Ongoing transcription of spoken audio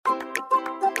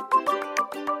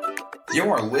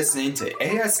You're listening to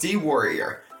ASD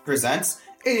Warrior presents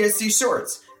ASD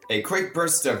Shorts, a quick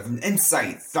burst of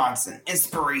insight, thoughts, and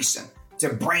inspiration to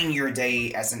brighten your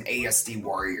day as an ASD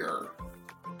warrior.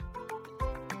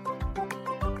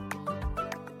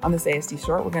 On this ASD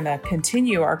Short, we're going to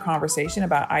continue our conversation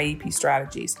about IEP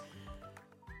strategies.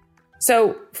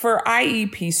 So for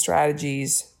IEP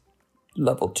strategies,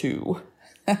 level 2,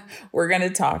 we're going to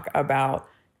talk about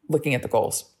looking at the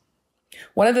goals.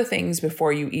 One of the things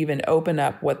before you even open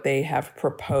up what they have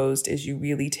proposed is you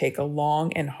really take a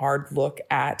long and hard look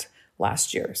at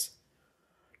last year's.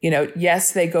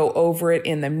 Yes, they go over it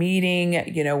in the meeting.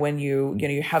 When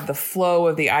you have the flow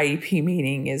of the IEP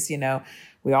meeting is,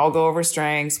 we all go over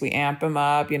strengths, we amp them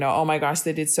up, oh my gosh,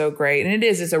 they did so great. And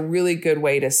it's a really good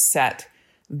way to set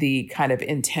the kind of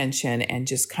intention and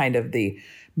just kind of the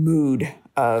mood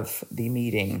of the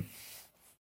meeting.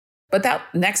 But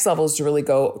that next level is to really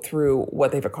go through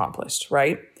what they've accomplished,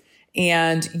 right?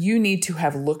 And you need to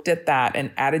have looked at that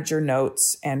and added your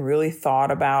notes and really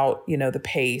thought about, the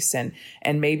pace and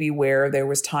maybe where there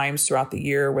was times throughout the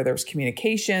year where there was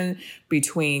communication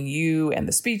between you and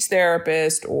the speech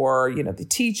therapist or, the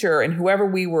teacher and whoever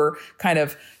we were kind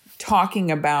of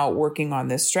talking about working on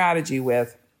this strategy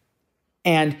with.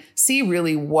 And see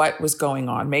really what was going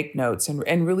on, make notes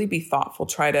and really be thoughtful,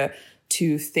 try to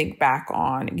think back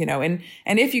on, and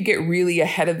if you get really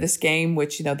ahead of this game,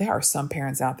 which, there are some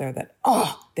parents out there that,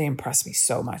 they impress me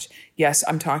so much. Yes,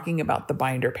 I'm talking about the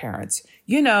binder parents,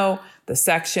 the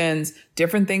sections,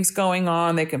 different things going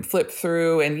on, they can flip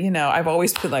through. And, I've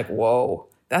always been like, whoa,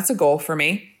 that's a goal for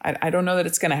me. I don't know that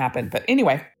it's going to happen, but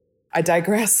anyway, I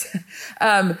digress.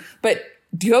 But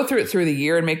to go through it through the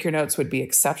year and make your notes would be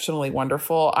exceptionally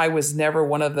wonderful. I was never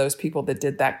one of those people that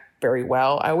did that very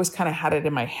well. I always kind of had it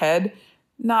in my head,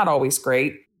 not always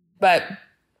great, but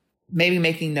maybe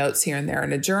making notes here and there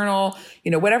in a journal,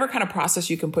 whatever kind of process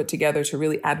you can put together to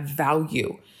really add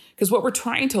value. Because what we're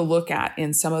trying to look at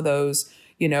in some of those,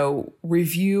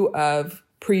 review of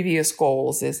previous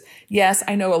goals is, yes,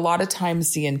 I know a lot of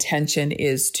times the intention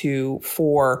is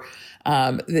for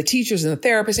the teachers and the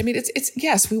therapists. I mean, it's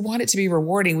yes, we want it to be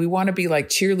rewarding. We want to be like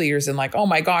cheerleaders and like, oh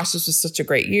my gosh, this was such a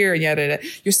great year. And yet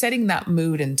you're setting that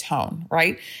mood and tone,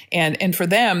 right? And for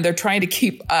them, they're trying to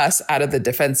keep us out of the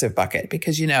defensive bucket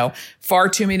because, far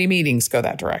too many meetings go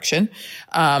that direction.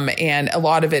 And a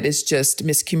lot of it is just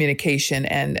miscommunication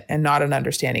and not an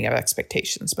understanding of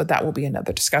expectations, but that will be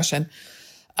another discussion.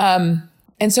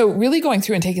 And so really going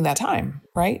through and taking that time,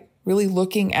 right? Really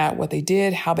looking at what they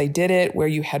did, how they did it, where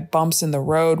you had bumps in the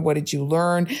road. What did you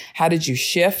learn? How did you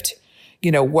shift?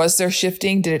 Was there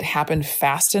shifting? Did it happen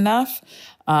fast enough?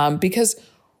 Because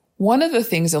one of the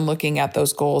things in looking at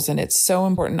those goals, and it's so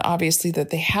important, obviously, that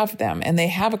they have them and they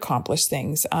have accomplished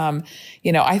things.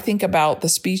 I think about the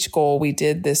speech goal we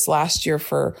did this last year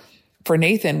for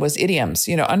Nathan was idioms,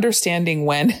 understanding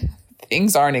when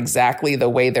things aren't exactly the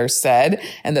way they're said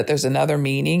and that there's another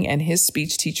meaning. And his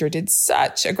speech teacher did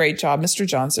such a great job. Mr.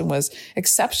 Johnson was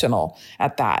exceptional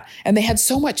at that. And they had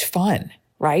so much fun,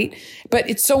 right? But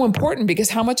it's so important because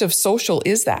how much of social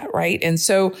is that, right? And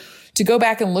so to go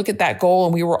back and look at that goal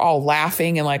and we were all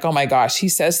laughing and like, oh my gosh, he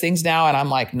says things now. And I'm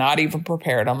like, not even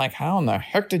prepared. I'm like, how in the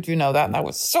heck did you know that? And that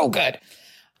was so good.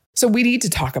 So we need to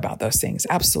talk about those things.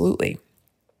 Absolutely.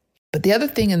 But the other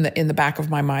thing in the back of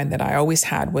my mind that I always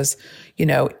had was,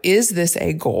 is this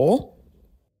a goal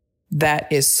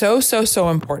that is so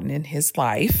important in his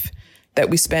life that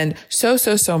we spend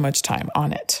so much time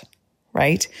on it,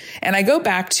 right? And I go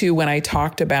back to when I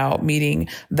talked about meeting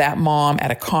that mom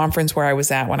at a conference where I was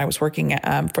at when I was working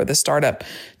for the startup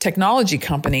technology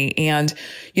company and,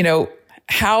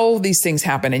 how these things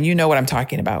happen. And you know what I'm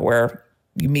talking about, where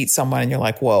you meet someone and you're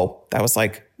like, whoa, that was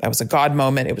a God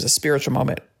moment. It was a spiritual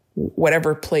moment.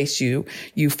 Whatever place you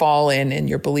fall in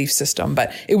your belief system,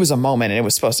 but it was a moment and it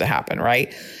was supposed to happen,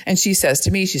 right? And she says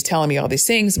to me, she's telling me all these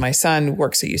things. My son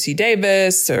works at UC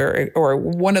Davis or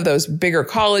one of those bigger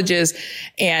colleges,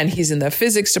 and he's in the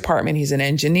physics department. He's an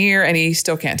engineer, and he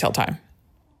still can't tell time.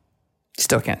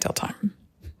 Still can't tell time.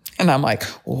 And I'm like,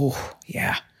 oh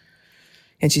yeah.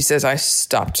 And she says, I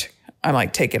stopped. I'm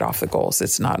like, take it off the goals.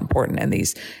 It's not important.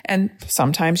 And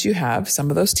sometimes you have some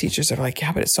of those teachers that are like,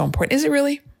 yeah, but it's so important. Is it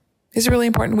really? Is it really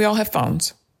important? We all have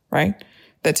phones, right?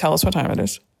 That tell us what time it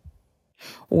is.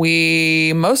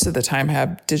 We, most of the time,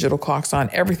 have digital clocks on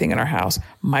everything in our house,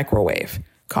 microwave,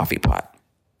 coffee pot,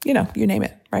 you name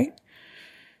it, right?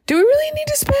 Do we really need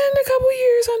to spend a couple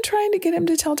years on trying to get him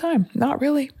to tell time? Not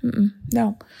really.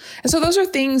 No. And so those are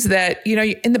things that,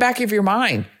 in the back of your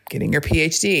mind, getting your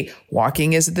PhD,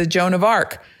 walking as the Joan of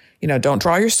Arc, don't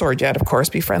draw your sword yet. Of course,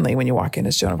 be friendly when you walk in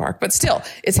as Joan of Arc, but still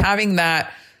it's having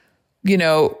that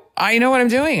I know what I'm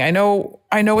doing. I know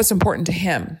what's important to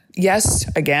him. Yes,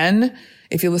 again,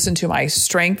 if you listen to my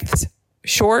strengths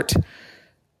short,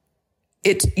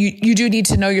 you do need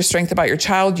to know your strength about your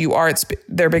child. You are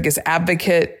their biggest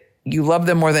advocate. You love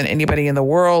them more than anybody in the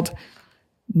world.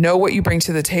 Know what you bring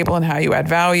to the table and how you add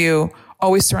value.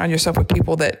 Always surround yourself with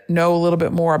people that know a little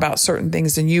bit more about certain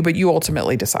things than you, but you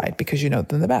ultimately decide because you know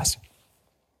them the best.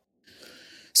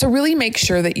 So really make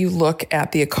sure that you look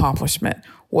at the accomplishment.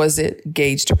 Was it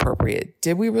gauged appropriate?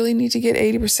 Did we really need to get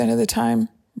 80% of the time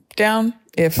down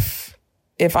if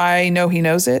I know he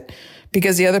knows it?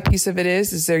 Because the other piece of it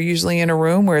is they're usually in a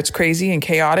room where it's crazy and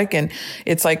chaotic and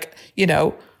it's like,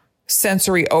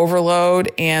 sensory overload.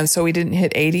 And so we didn't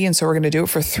hit 80. And so we're going to do it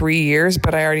for 3 years,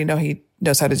 but I already know he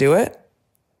knows how to do it.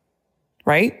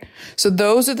 Right? So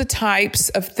those are the types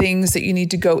of things that you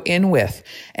need to go in with.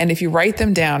 And if you write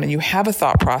them down and you have a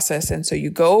thought process, and so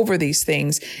you go over these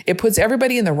things, it puts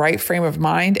everybody in the right frame of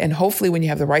mind. And hopefully when you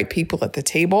have the right people at the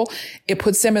table, it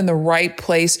puts them in the right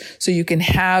place so you can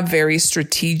have very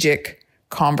strategic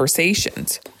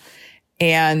conversations.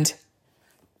 And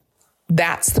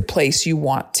that's the place you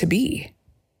want to be.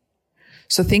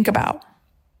 So think about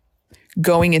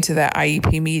going into that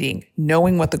IEP meeting,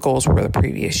 knowing what the goals were the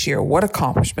previous year, what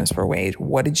accomplishments were made,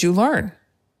 what did you learn?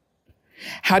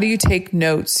 How do you take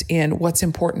notes in what's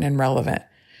important and relevant?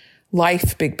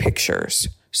 Life big pictures,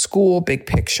 school big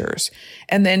pictures.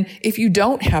 And then if you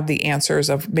don't have the answers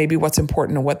of maybe what's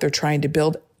important and what they're trying to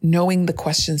build, knowing the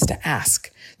questions to ask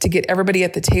to get everybody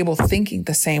at the table thinking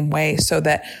the same way so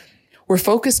that we're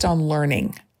focused on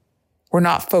learning. We're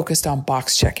not focused on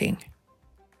box checking.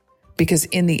 Because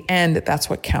in the end, that's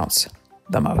what counts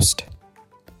the most.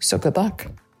 So good luck.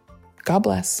 God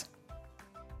bless.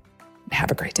 Have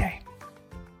a great day.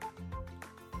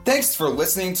 Thanks for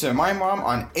listening to My Mom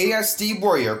on ASD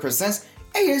Warrior presents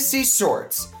ASD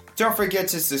Shorts. Don't forget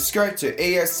to subscribe to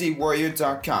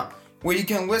ASDwarrior.com, where you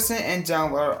can listen and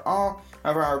download all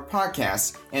of our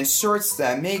podcasts and shorts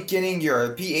that make getting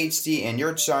your PhD and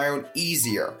your child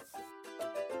easier.